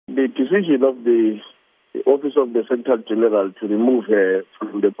the decision of the Office of the Secretary General to remove her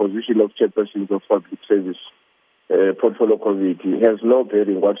from the position of Chairperson of Public Service Portfolio Committee has no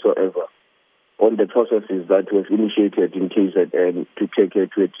bearing whatsoever on the processes that were initiated in KZN to take her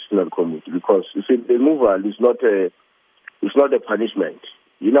to a decisional committee, because you see, the removal is not a punishment.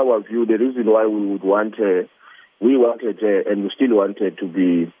 In our view, the reason why we wanted her and we still wanted to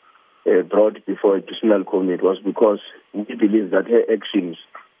be brought before a decisional committee was because we believe that her actions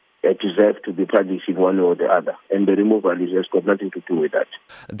deserve to be punished in one or the other, and the removal has got nothing to do with that.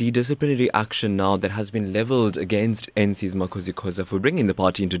 The disciplinary action now that has been levelled against NC's Makosi Khoza for bringing the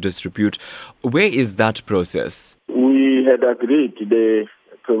party into disrepute, where is that process? We had agreed, the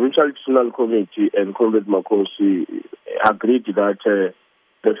Provincial Decisional Committee and Comrade Makosi agreed that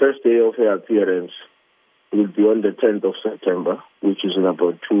the first day of her appearance will be on the 10th of September, which is in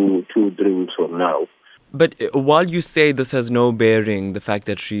about 3 weeks from now. But while you say this has no bearing, the fact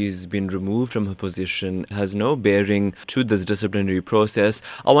that she's been removed from her position has no bearing to this disciplinary process,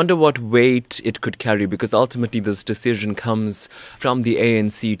 I wonder what weight it could carry, because ultimately this decision comes from the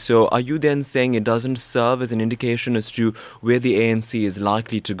ANC. So are you then saying it doesn't serve as an indication as to where the ANC is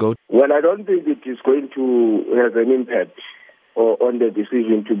likely to go? Well, I don't think it is going to have an impact on the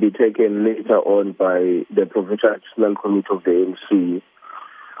decision to be taken later on by the Provincial Decisional Committee of the ANC.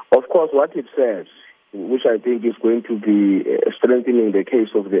 Of course, what it says, which I think is going to be strengthening the case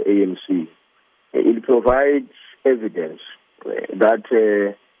of the ANC, it provides evidence that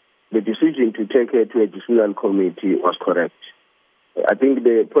the decision to take her to a decisional committee was correct. I think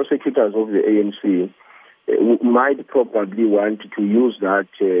the prosecutors of the ANC might probably want to use that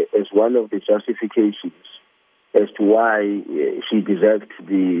as one of the justifications as to why she deserved to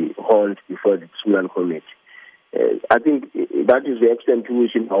be hauled before the decisional committee. I think that is the extent to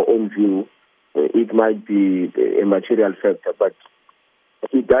which, in our own view, it might be a material factor, but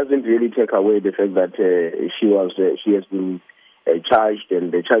it doesn't really take away the fact that she has been charged,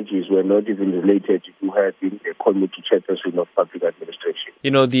 and the charges were not even related to her being the committee chairperson of public administration.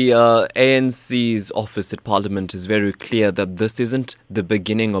 You know, the ANC's office at Parliament is very clear that this isn't the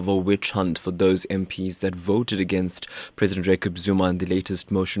beginning of a witch hunt for those MPs that voted against President Jacob Zuma in the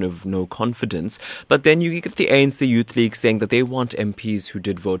latest motion of no confidence. But then you get the ANC Youth League saying that they want MPs who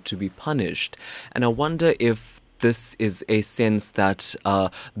did vote to be punished. And I wonder if this is a sense that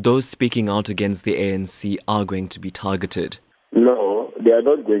those speaking out against the ANC are going to be targeted. No, they are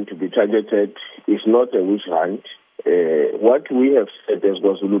not going to be targeted. It's not a witch hunt. What we have said as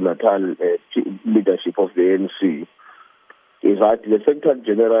KwaZulu-Natal leadership of the ANC is that the Secretary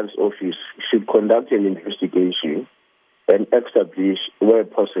General's office should conduct an investigation and establish, where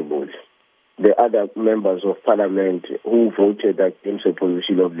possible, the other members of Parliament who voted against the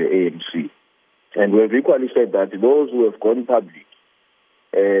position of the ANC. And we have equally said that those who have gone public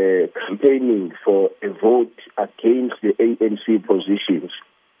campaigning for a vote against the ANC positions,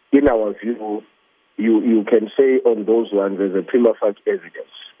 in our view, you can say on those ones there's a prima facie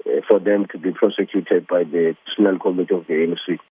evidence for them to be prosecuted by the Decisional Committee of the ANC.